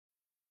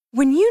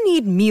When you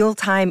need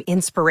mealtime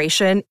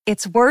inspiration,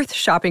 it's worth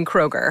shopping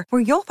Kroger,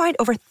 where you'll find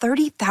over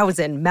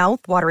 30,000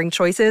 mouth-watering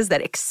choices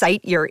that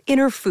excite your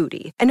inner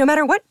foodie. And no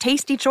matter what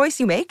tasty choice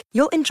you make,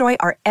 you'll enjoy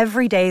our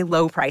everyday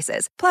low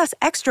prices, plus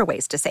extra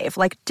ways to save,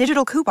 like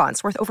digital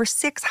coupons worth over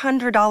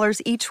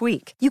 $600 each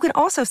week. You can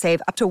also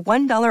save up to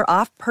 $1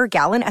 off per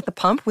gallon at the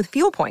pump with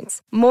fuel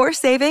points. More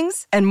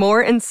savings and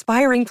more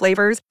inspiring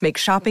flavors make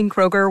shopping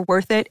Kroger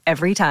worth it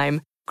every time.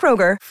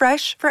 Kroger,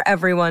 fresh for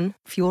everyone.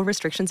 Fuel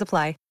restrictions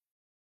apply.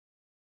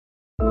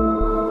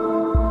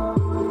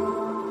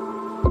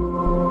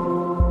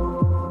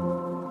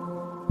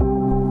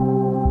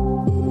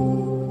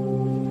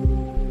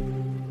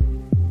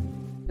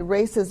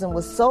 Racism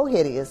was so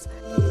hideous.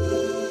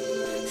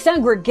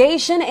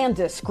 Segregation and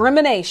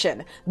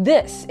discrimination.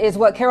 This is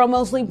what Carol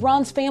Moseley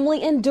Braun's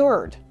family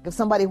endured. If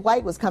somebody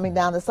white was coming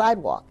down the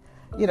sidewalk,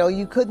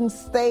 you couldn't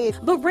stay.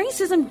 But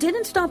racism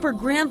didn't stop her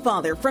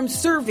grandfather from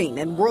serving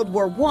in World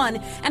War I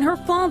and her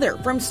father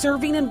from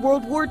serving in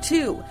World War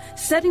II,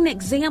 setting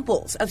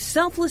examples of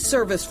selfless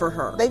service for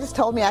her. They just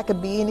told me I could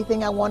be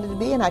anything I wanted to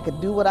be, and I could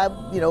do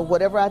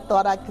whatever I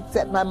thought I could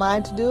set my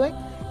mind to doing,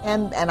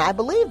 and I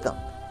believed them.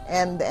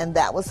 And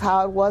that was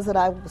how it was that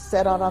I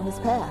set out on this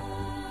path.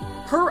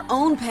 Her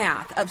own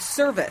path of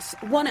service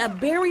won a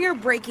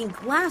barrier-breaking,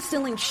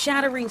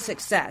 glass-ceiling-shattering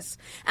success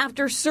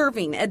after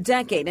serving a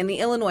decade in the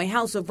Illinois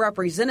House of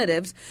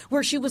Representatives,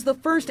 where she was the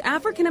first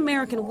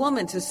African-American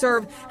woman to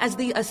serve as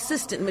the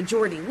assistant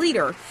majority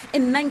leader.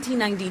 In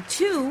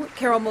 1992,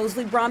 Carol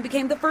Moseley Braun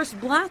became the first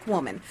black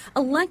woman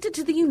elected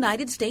to the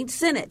United States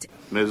Senate.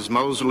 Ms.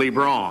 Moseley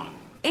Braun.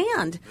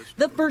 And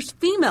the first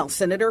female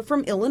senator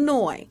from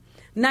Illinois.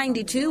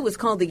 92 was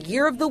called the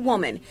Year of the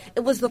Woman. It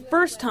was the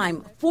first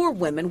time 4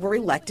 women were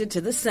elected to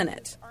the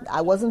Senate.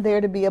 I wasn't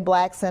there to be a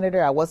black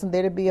senator. I wasn't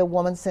there to be a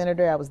woman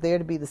senator. I was there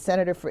to be the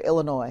senator for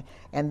Illinois.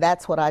 And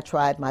that's what I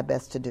tried my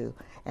best to do.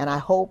 And I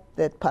hope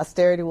that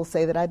posterity will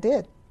say that I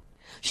did.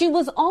 She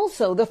was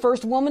also the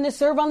first woman to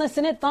serve on the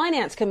Senate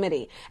Finance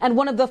Committee and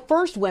one of the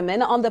first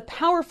women on the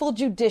powerful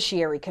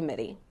Judiciary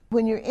Committee.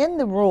 When you're in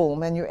the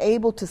room and you're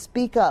able to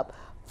speak up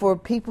for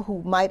people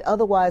who might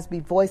otherwise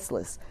be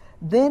voiceless,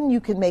 then you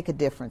can make a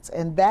difference,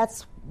 and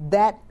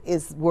that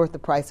is worth the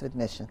price of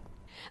admission.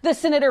 The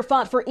senator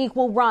fought for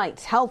equal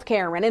rights, health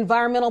care, and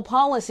environmental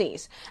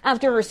policies.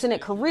 After her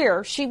Senate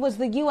career, she was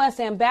the U.S.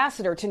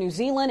 ambassador to New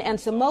Zealand and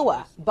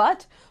Samoa,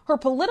 but her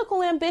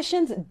political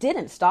ambitions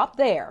didn't stop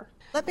there.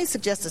 Let me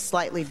suggest a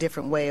slightly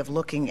different way of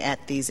looking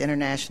at these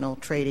international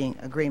trading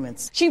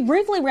agreements. She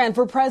briefly ran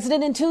for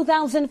president in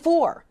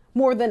 2004.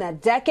 More than a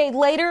decade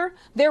later,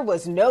 there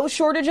was no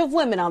shortage of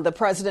women on the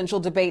presidential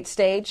debate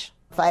stage.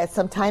 If I had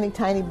some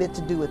tiny bit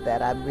to do with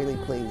that, I'm really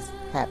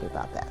happy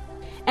about that.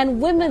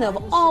 And women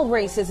of all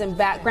races and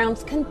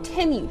backgrounds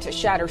continue to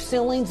shatter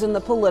ceilings in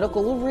the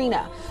political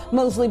arena.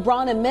 Moseley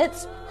Braun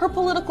admits her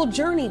political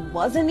journey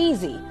wasn't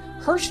easy.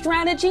 Her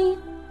strategy,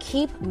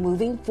 keep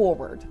moving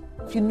forward.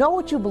 If you know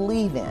what you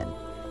believe in,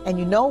 and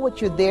you know what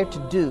you're there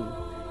to do,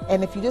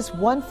 and if you just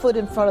one foot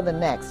in front of the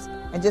next,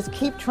 and just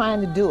keep trying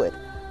to do it,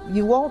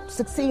 you won't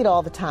succeed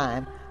all the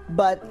time,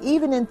 but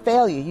even in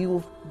failure, you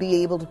will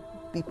be able to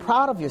be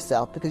proud of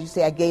yourself because you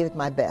say, I gave it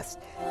my best.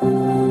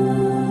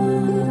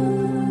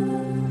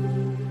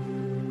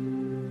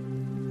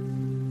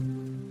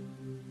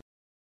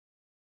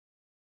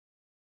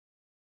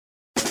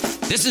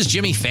 This is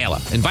Jimmy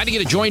Fallon, inviting you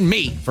to join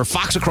me for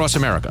Fox Across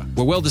America,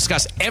 where we'll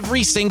discuss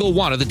every single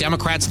one of the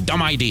Democrats'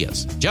 dumb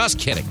ideas. Just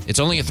kidding. It's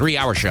only a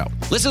 3-hour show.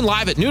 Listen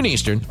live at noon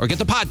Eastern or get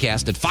the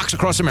podcast at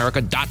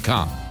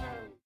foxacrossamerica.com.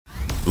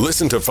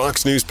 Listen to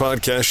Fox News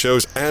Podcast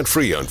shows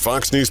ad-free on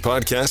Fox News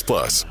Podcast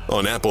Plus,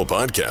 on Apple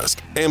Podcast,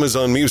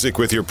 Amazon Music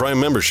with your Prime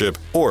membership,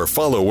 or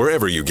follow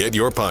wherever you get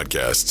your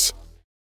podcasts.